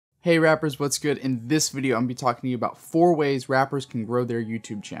Hey rappers, what's good? In this video, I'm gonna be talking to you about 4 ways rappers can grow their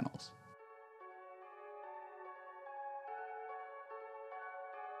YouTube channels.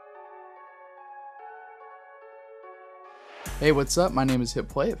 Hey, what's up? My name is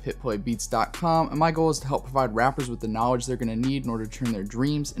HitPlay of hitplaybeats.com, and my goal is to help provide rappers with the knowledge they're going to need in order to turn their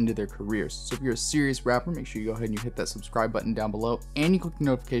dreams into their careers. So if you're a serious rapper, make sure you go ahead and you hit that subscribe button down below, and you click the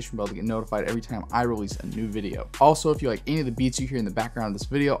notification bell to get notified every time I release a new video. Also, if you like any of the beats you hear in the background of this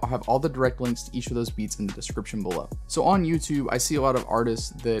video, I'll have all the direct links to each of those beats in the description below. So on YouTube, I see a lot of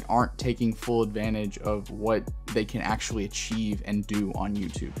artists that aren't taking full advantage of what they can actually achieve and do on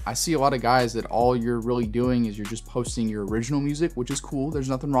YouTube. I see a lot of guys that all you're really doing is you're just posting your original music, which is cool. There's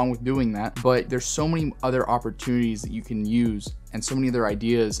nothing wrong with doing that, but there's so many other opportunities that you can use and so many other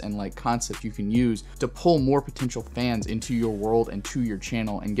ideas and like concepts you can use to pull more potential fans into your world and to your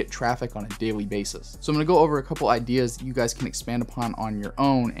channel and get traffic on a daily basis. So I'm gonna go over a couple ideas that you guys can expand upon on your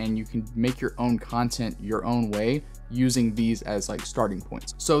own, and you can make your own content your own way using these as like starting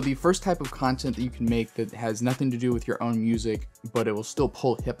points. So the first type of content that you can make that has nothing to do with your own music, but it will still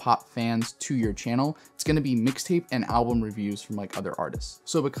pull hip hop fans to your channel, it's gonna be mixtape and album reviews from like other artists.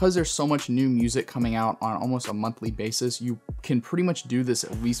 So because there's so much new music coming out on almost a monthly basis, you can pretty much do this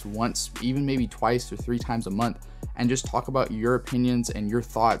at least once, even maybe twice or 3 times a month, and just talk about your opinions and your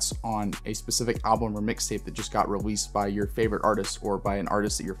thoughts on a specific album or mixtape that just got released by your favorite artist or by an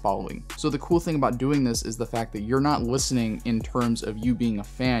artist that you're following. So the cool thing about doing this is the fact that you're not listening in terms of you being a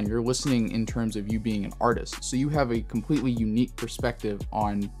fan, you're listening in terms of you being an artist. So you have a completely unique perspective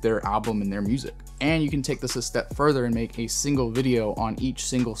on their album and their music. And you can take this a step further and make a single video on each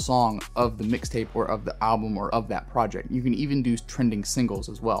single song of the mixtape or of the album or of that project. You can even do trending singles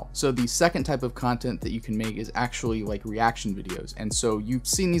as well. So the second type of content that you can make is actually like reaction videos. And so you've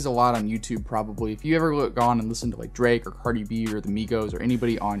seen these a lot on YouTube probably. If you ever gone and listened to like Drake or Cardi B or the Migos or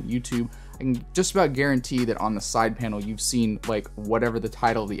anybody on YouTube, I can just about guarantee that on the side panel you've seen like whatever the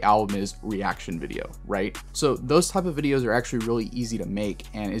title of the album is, reaction video, right? So those type of videos are actually really easy to make,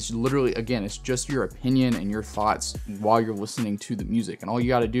 and it's literally, again, it's just your opinion and your thoughts while you're listening to the music. And all you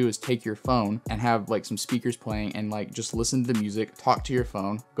got to do is take your phone and have like some speakers playing and like just listen to the music, talk to your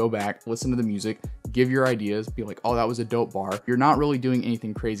phone, go back, listen to the music, give your ideas, be like, oh, that was a dope bar. You're not really doing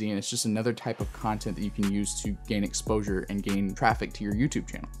anything crazy, and it's just another type of content that you can use to gain exposure and gain traffic to your YouTube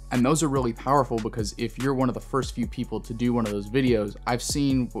channel. And those are really powerful because if you're one of the first few people to do one of those videos, I've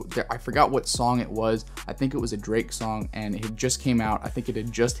seen, I forgot what song it was, I think it was a Drake song, and it had just came out. I think it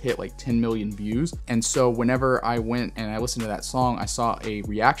had just hit like 10 million views. And so whenever I went and I listened to that song, I saw a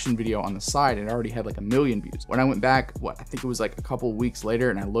reaction video on the side and it already had like 1 million views. When I went back, I think it was like a couple weeks later,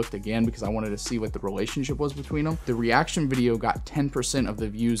 and I looked again because I wanted to see what the relationship was between them, the reaction video got 10% of the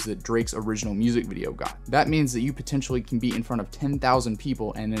views that Drake's original music video got. That means that you potentially can be in front of 10,000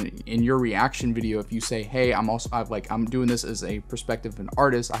 people, and in your reaction video, if you say, hey, I'm doing this as a perspective of an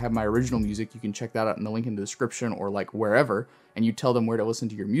artist, I have my original music, you can check that out in the link in the description or like wherever, and you tell them where to listen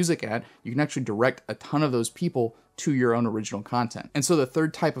to your music at, you can actually direct a ton of those people to your own original content. And so the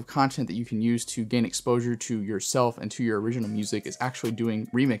third type of content that you can use to gain exposure to yourself and to your original music is actually doing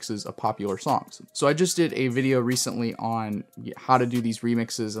remixes of popular songs. So I just did a video recently on how to do these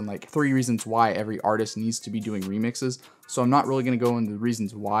remixes and like 3 reasons why every artist needs to be doing remixes. So I'm not really going to go into the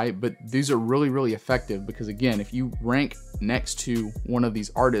reasons why, but these are really, really effective because, again, if you rank next to one of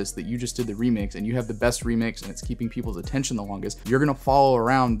these artists that you just did the remix and you have the best remix and it's keeping people's attention the longest, you're going to follow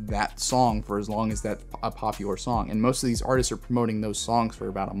around that song for as long as that's a popular song. And most of these artists are promoting those songs for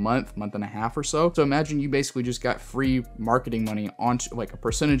about a month and a half or so. So imagine you basically just got free marketing money onto like a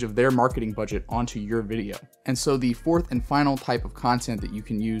percentage of their marketing budget onto your video. And so the fourth and final type of content that you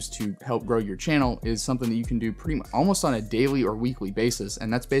can use to help grow your channel is something that you can do pretty much almost on a daily or weekly basis.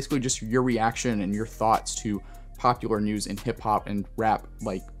 And that's basically just your reaction and your thoughts to popular news in hip hop and rap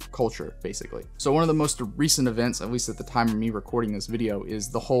like culture, basically. So one of the most recent events, at least at the time of me recording this video, is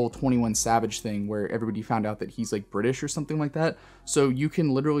the whole 21 Savage thing where everybody found out that he's like British or something like that. So you can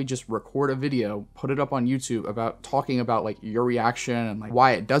literally just record a video, put it up on YouTube about talking about like your reaction and like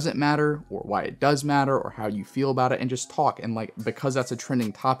why it doesn't matter or why it does matter or how you feel about it, and just talk. And like, because that's a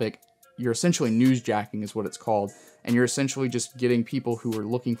trending topic, you're essentially newsjacking is what it's called. And you're essentially just getting people who are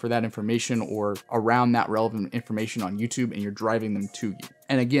looking for that information or around that relevant information on YouTube, and you're driving them to you.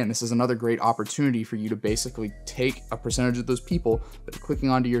 And again, this is another great opportunity for you to basically take a percentage of those people that are clicking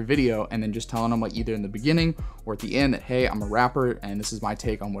onto your video and then just telling them like either in the beginning or at the end that, hey, I'm a rapper and this is my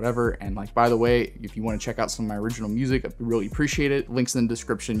take on whatever. And like, by the way, if you want to check out some of my original music, I'd really appreciate it. Links in the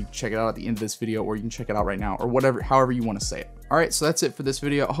description. You can check it out at the end of this video, or you can check it out right now, or whatever, however you want to say it. All right, so that's it for this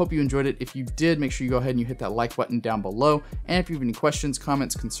video. I hope you enjoyed it. If you did, make sure you go ahead and you hit that like button down below. And if you have any questions,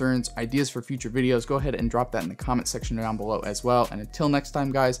 comments, concerns, ideas for future videos, go ahead and drop that in the comment section down below as well. And until next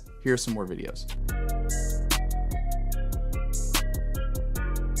time, guys, here are some more videos.